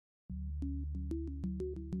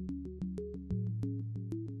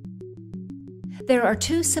There are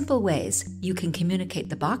two simple ways you can communicate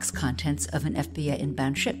the box contents of an FBA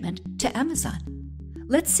inbound shipment to Amazon.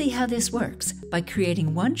 Let's see how this works by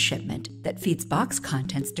creating one shipment that feeds box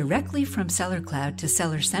contents directly from Sellercloud to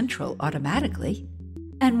Seller Central automatically,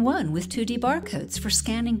 and one with 2D barcodes for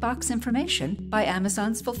scanning box information by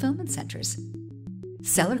Amazon's fulfillment centers.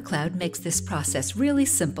 Sellercloud makes this process really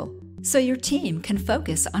simple, so your team can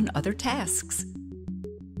focus on other tasks.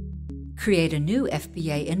 Create a new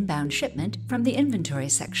FBA inbound shipment from the inventory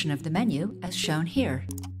section of the menu as shown here.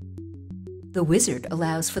 The wizard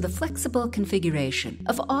allows for the flexible configuration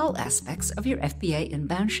of all aspects of your FBA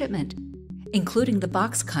inbound shipment, including the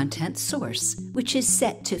box content source, which is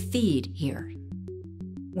set to feed here.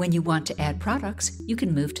 When you want to add products, you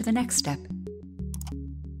can move to the next step.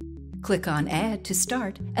 Click on Add to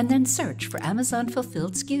start and then search for Amazon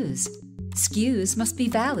Fulfilled SKUs. SKUs must be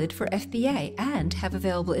valid for FBA and have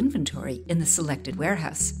available inventory in the selected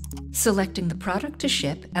warehouse. Selecting the product to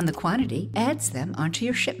ship and the quantity adds them onto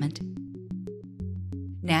your shipment.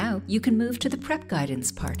 Now you can move to the prep guidance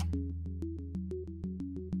part.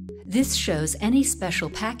 This shows any special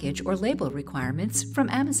package or label requirements from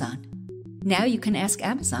Amazon. Now you can ask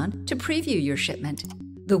Amazon to preview your shipment.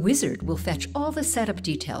 The wizard will fetch all the setup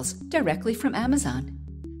details directly from Amazon,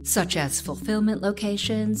 such as fulfillment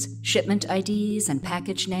locations, shipment IDs and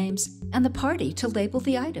package names, and the party to label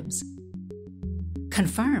the items.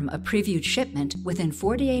 Confirm a previewed shipment within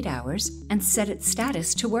 48 hours and set its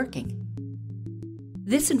status to working.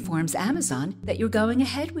 This informs Amazon that you're going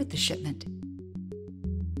ahead with the shipment.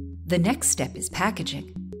 The next step is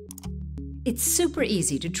packaging. It's super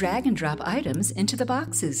easy to drag and drop items into the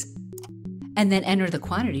boxes, and then enter the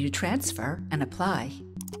quantity to transfer and apply.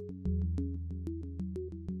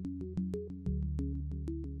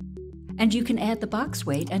 And you can add the box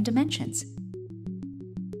weight and dimensions.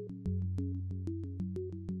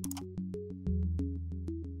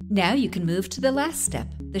 Now you can move to the last step,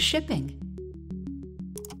 the shipping.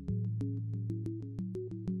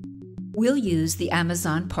 We'll use the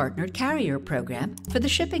Amazon Partnered Carrier Program for the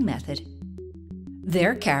shipping method.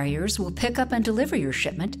 Their carriers will pick up and deliver your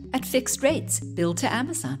shipment at fixed rates billed to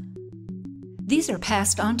Amazon. These are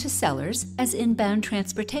passed on to sellers as inbound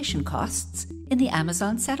transportation costs in the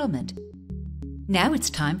Amazon settlement. Now it's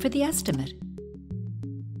time for the estimate.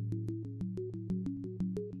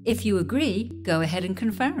 If you agree, go ahead and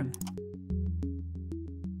confirm.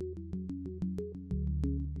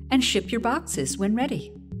 And ship your boxes when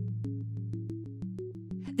ready.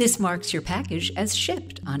 This marks your package as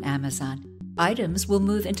shipped on Amazon. Items will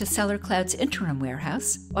move into Sellercloud's interim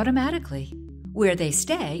warehouse automatically, where they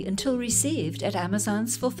stay until received at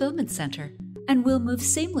Amazon's fulfillment center, and will move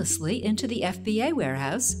seamlessly into the FBA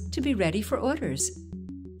warehouse to be ready for orders.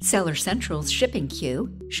 Seller Central's shipping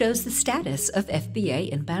queue shows the status of FBA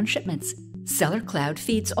inbound shipments. Sellercloud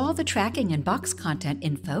feeds all the tracking and box content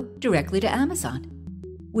info directly to Amazon,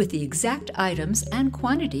 with the exact items and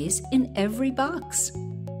quantities in every box.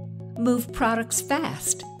 Move products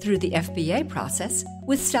fast through the FBA process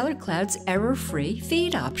with Sellercloud's error-free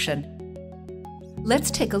feed option. Let's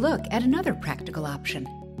take a look at another practical option: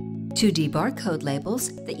 2D barcode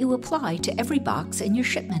labels that you apply to every box in your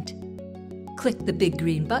shipment. Click the big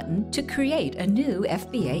green button to create a new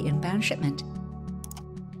FBA inbound shipment,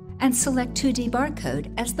 and select 2D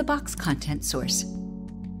barcode as the box content source.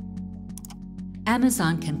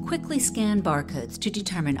 Amazon can quickly scan barcodes to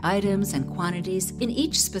determine items and quantities in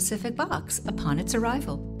each specific box upon its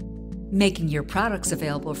arrival, making your products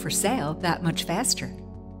available for sale that much faster.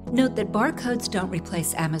 Note that barcodes don't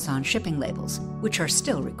replace Amazon shipping labels, which are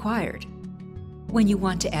still required. When you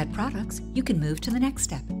want to add products, you can move to the next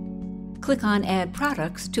step. Click on Add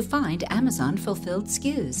Products to find Amazon Fulfilled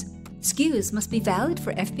SKUs. SKUs must be valid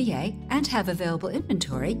for FBA and have available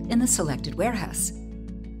inventory in the selected warehouse.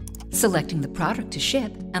 Selecting the product to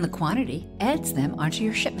ship and the quantity adds them onto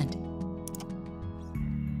your shipment.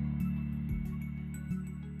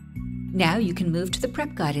 Now you can move to the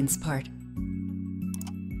prep guidance part.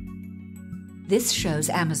 This shows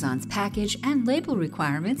Amazon's package and label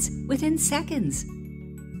requirements within seconds.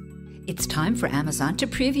 It's time for Amazon to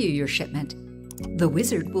preview your shipment. The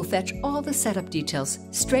wizard will fetch all the setup details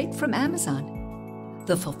straight from Amazon.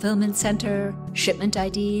 The fulfillment center, shipment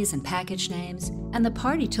IDs and package names, and the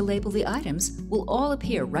party to label the items will all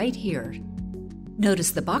appear right here.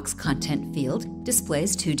 Notice the box content field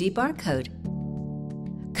displays 2D barcode.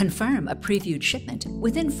 Confirm a previewed shipment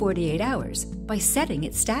within 48 hours by setting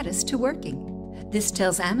its status to working. This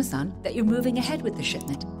tells Amazon that you're moving ahead with the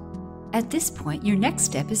shipment. At this point, your next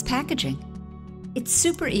step is packaging. It's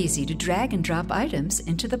super easy to drag and drop items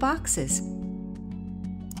into the boxes.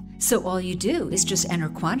 So all you do is just enter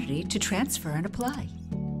quantity to transfer and apply.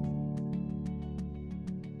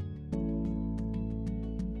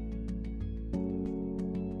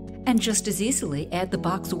 And just as easily add the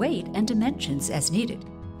box weight and dimensions as needed.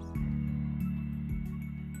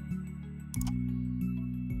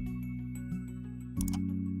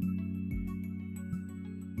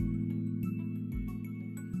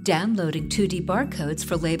 Downloading 2D barcodes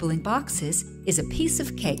for labeling boxes is a piece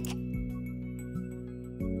of cake.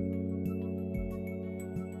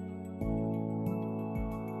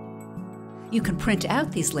 You can print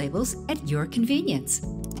out these labels at your convenience.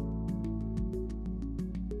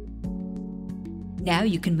 Now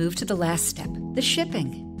you can move to the last step, the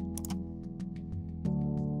shipping.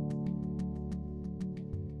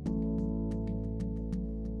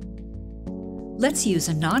 Let's use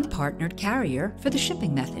a non-partnered carrier for the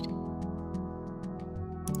shipping method.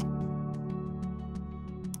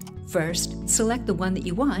 First, select the one that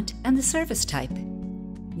you want and the service type.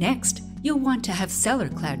 Next, you'll want to have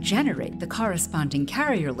Sellercloud generate the corresponding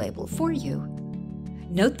carrier label for you.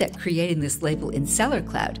 Note that creating this label in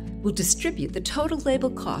Sellercloud will distribute the total label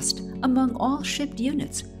cost among all shipped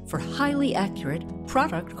units for highly accurate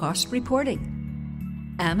product cost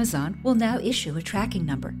reporting. Amazon will now issue a tracking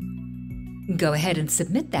number. Go ahead and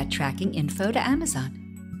submit that tracking info to Amazon.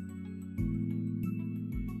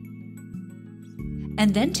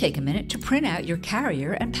 And then take a minute to print out your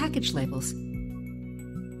carrier and package labels.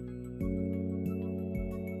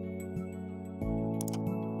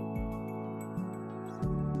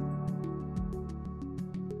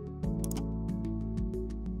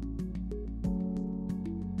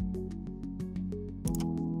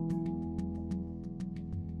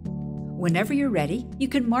 Whenever you're ready, you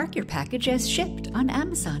can mark your package as shipped on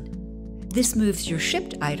Amazon. This moves your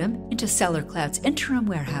shipped item into Sellercloud's interim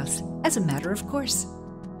warehouse as a matter of course,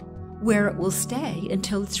 where it will stay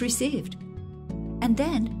until it's received, and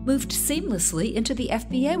then moved seamlessly into the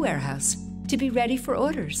FBA warehouse to be ready for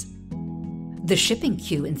orders. The shipping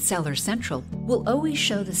queue in Seller Central will always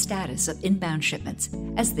show the status of inbound shipments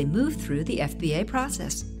as they move through the FBA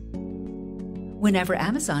process. Whenever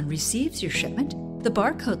Amazon receives your shipment, the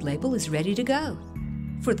barcode label is ready to go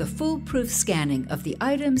for the foolproof scanning of the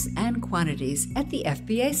items and quantities at the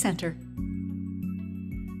FBA Center.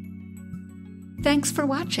 Thanks for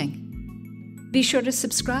watching. Be sure to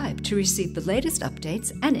subscribe to receive the latest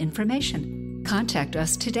updates and information. Contact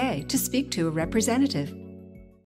us today to speak to a representative.